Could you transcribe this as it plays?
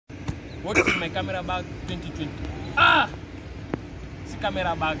What's in my camera bag 2020? Ah! It's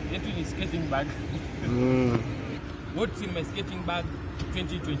camera bag. It is skating bag. What's in my skating bag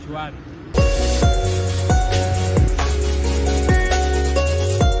 2021?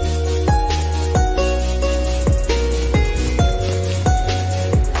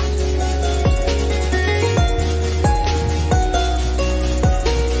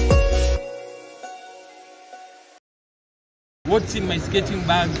 What's in my skating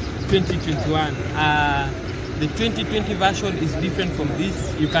bag 2021? The 2020 version is different from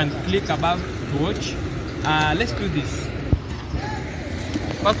this. You can click above to watch. Let's do this.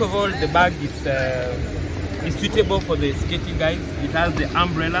 First of all, the bag is suitable for the skating guys. It has the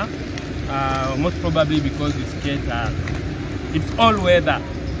umbrella, most probably because you skate. It's all weather.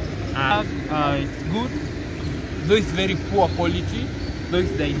 It's good, though it's very poor quality. Though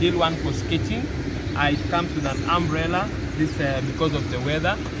it's the ideal one for skating. It comes with an umbrella. This because of the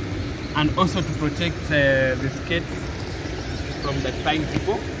weather, and also to protect the skates from the flying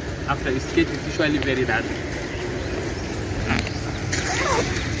people. After you skate, it's usually very bad.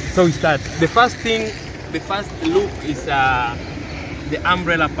 So we start. The first look is the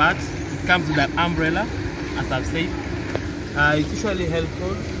umbrella part. It comes with an umbrella, as I've said. It's usually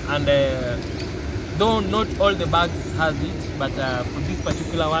helpful, and though not all the bags has it, but for this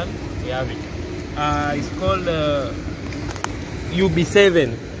particular one, we have it. It's called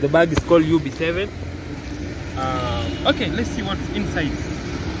UB7. The bag is called UB7. Okay, let's see what's inside.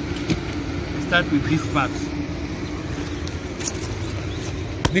 Let's start with this part.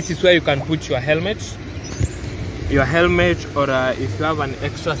 This is where you can put your helmet, or if you have an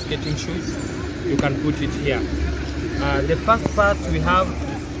extra skating shoes, you can put it here. The first part we have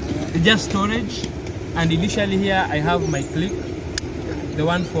just storage, and initially here I have my clip, the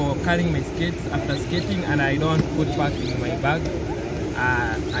one for carrying my skates after skating, and I don't put back in my bag.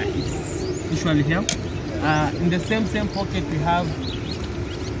 It's usually here. In the same pocket we have,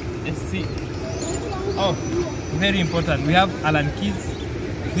 let's see. Oh, very important. We have Allen keys.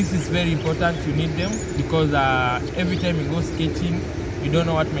 This is very important. You need them because every time you go skating, you don't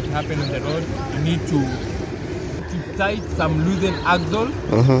know what might happen on the road. You need to tight some loosened axle.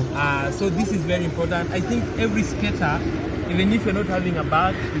 So this is very important. I think every skater, even if you're not having a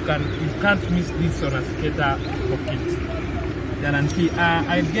bag, you can't miss this on a skater pocket. Guarantee.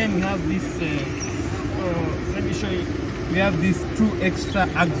 Again, we have this. Let me show you. We have these two extra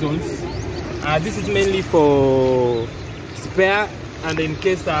axles. This is mainly for spare, and in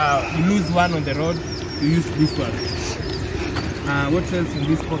case you lose one on the road, you use this one. What else in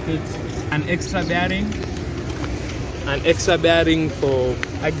this pocket? An extra bearing. An extra bearing for,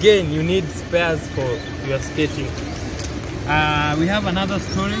 again, you need spares for your skating. We have another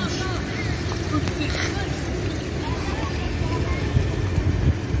storage.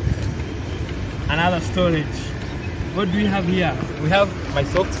 Another storage. What do we have here? We have my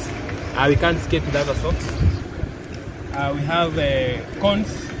socks. We can't skate with other socks. We have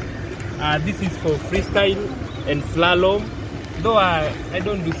cones. This is for freestyle and slalom. Though I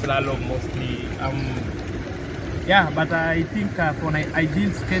don't do slalom mostly. Yeah, but I think for an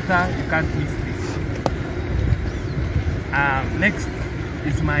ideal skater, you can't miss this. Next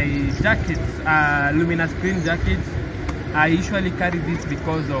is my jacket, luminous green jacket. I usually carry this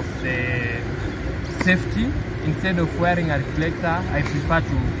because of the safety. Instead of wearing a reflector, I prefer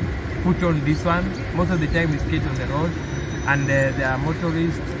to put on this one. Most of the time we skate on the road, and there are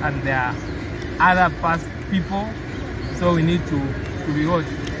motorists and there are other past people, so we need to be what?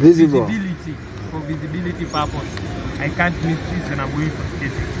 Visible. Visibility. For visibility purpose, I can't miss this when I'm going for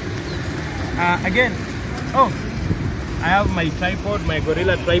skating. Again, I have my tripod, my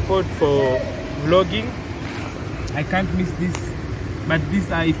Gorilla tripod for vlogging. I can't miss this. But this,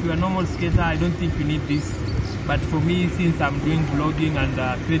 if you're a normal skater, I don't think you need this. But for me, since I'm doing vlogging and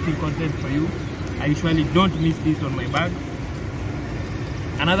creating content for you, I usually don't miss this on my bag.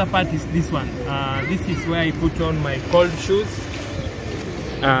 Another part is this one. This is where I put on my cold shoes.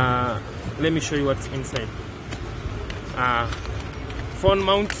 Let me show you what's inside. Phone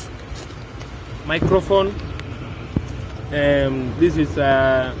mount, microphone. This is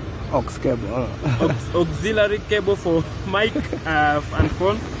aux cable. Auxiliary cable for mic and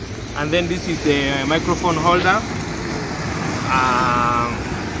phone. And then this is the microphone holder.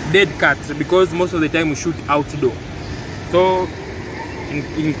 Dead cat, because most of the time we shoot outdoor. So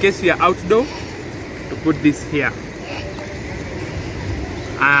in case you are outdoor, you put this here.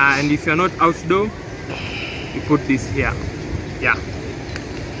 And if you're not outdoor, you put this here. Yeah,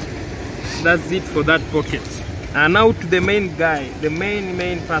 that's it for that pocket. And now to the main guy, the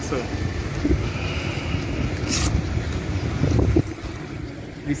main person.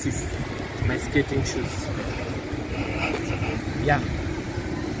 this is my skating shoes. Yeah,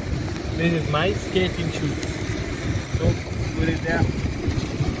 this is my skating shoes. So put it there.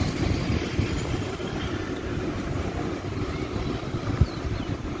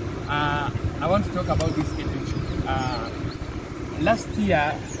 I want to talk about these skating shoes. Last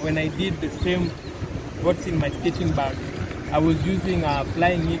year, when I did the same what's in my skating bag, I was using a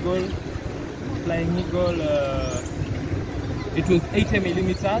Flying Eagle. It was 80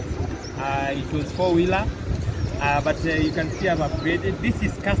 millimeters. It was 4-wheeler, but you can see I've upgraded. This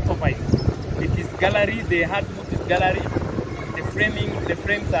is customized. It is gallery. The hard boot is gallery. The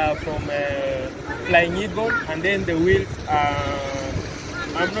frames are from Flying Eagle, and then the wheels are.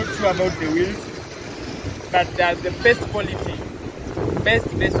 I'm not sure about the wheels, but the best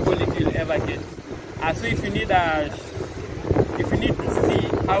quality you'll ever get. So if you need to see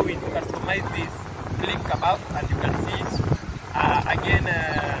how we customize this, link above and you can see it. Again,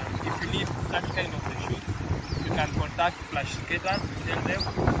 if you need such kind of the shoes, you can contact flashskaters to sell them.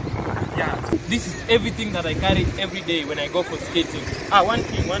 Yeah, this is everything that I carry every day when I go for skating. One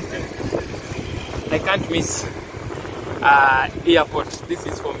thing I can't miss. Earpods. This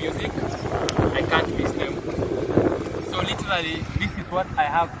is for music. I can't miss them. So literally, this is what I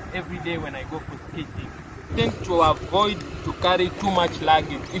have every day when I go for skating. I tend to avoid to carry too much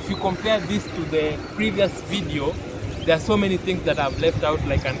luggage. If you compare this to the previous video, there are so many things that I've left out,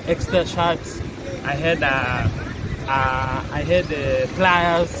 like an extra shirt. I had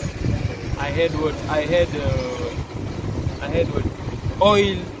pliers. I had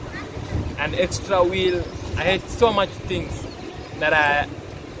oil, an extra wheel. I had so much things that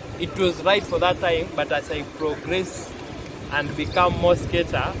it was right for that time, but as I progress and become more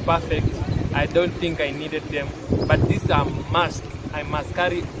skater perfect, I don't think I needed them. But these are must. I must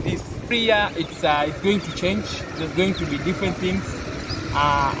carry this. Every year it's going to change. There's going to be different things,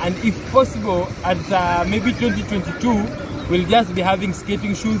 and if possible, at maybe 2022, we'll just be having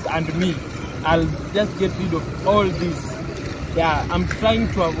skating shoes and me. I'll just get rid of all this. Yeah, I'm trying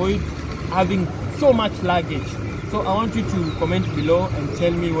to avoid having so much luggage. So I want you to comment below and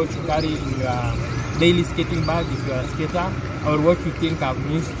tell me what you carry in your daily skating bag if you are a skater, or what you think I've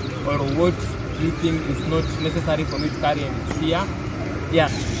missed, or what you think is not necessary for me to carry and it's here. Yeah,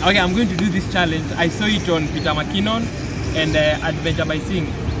 okay, I'm going to do this challenge. I saw it on Peter McKinnon and Adventure by Sing.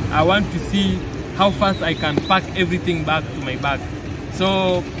 I want to see how fast I can pack everything back to my bag.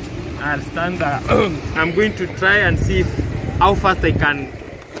 So I'll stand there. I'm going to try and see how fast I can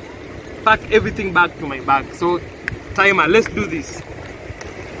pack everything back to my bag. So timer, let's do this.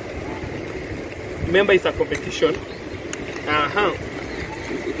 Remember, it's a competition.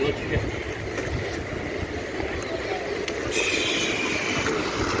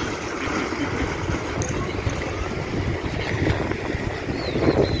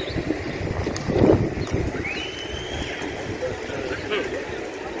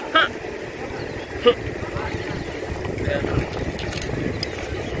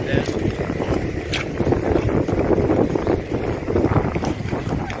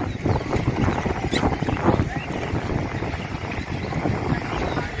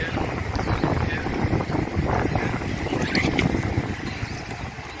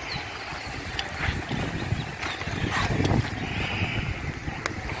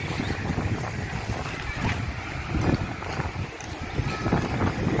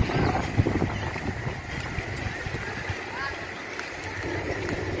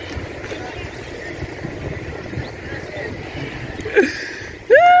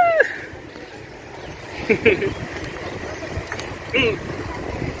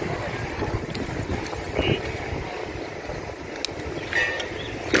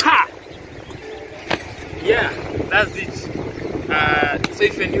 Yeah, that's it. So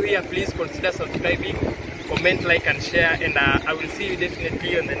if you're new here, please consider subscribing, comment, like and share, and I will see you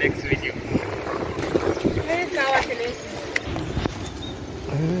definitely on the next video.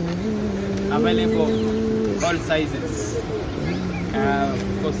 Available all sizes.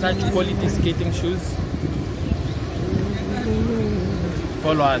 For such quality skating shoes,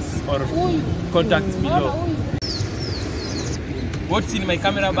 follow us or contact below. What's in my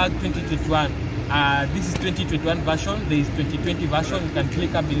camera bag 2021? This is 2021 version. There is 2020 version. You can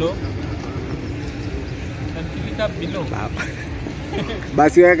click up below.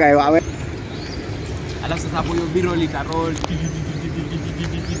 Basi weka hiyo. Alafu sasa hapo hiyo B-roll itaroll.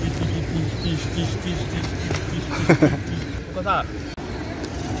 Uko sawa?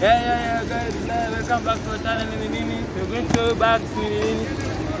 Yeah, guys, welcome back to our channel. We're going to go back to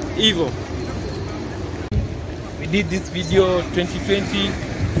Evo. We did this video 2020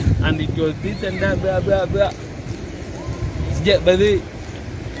 and it was this and that, blah blah blah. Yeah, but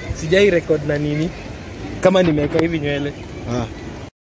Sijai record na nini kama nimeweka hivi nywele.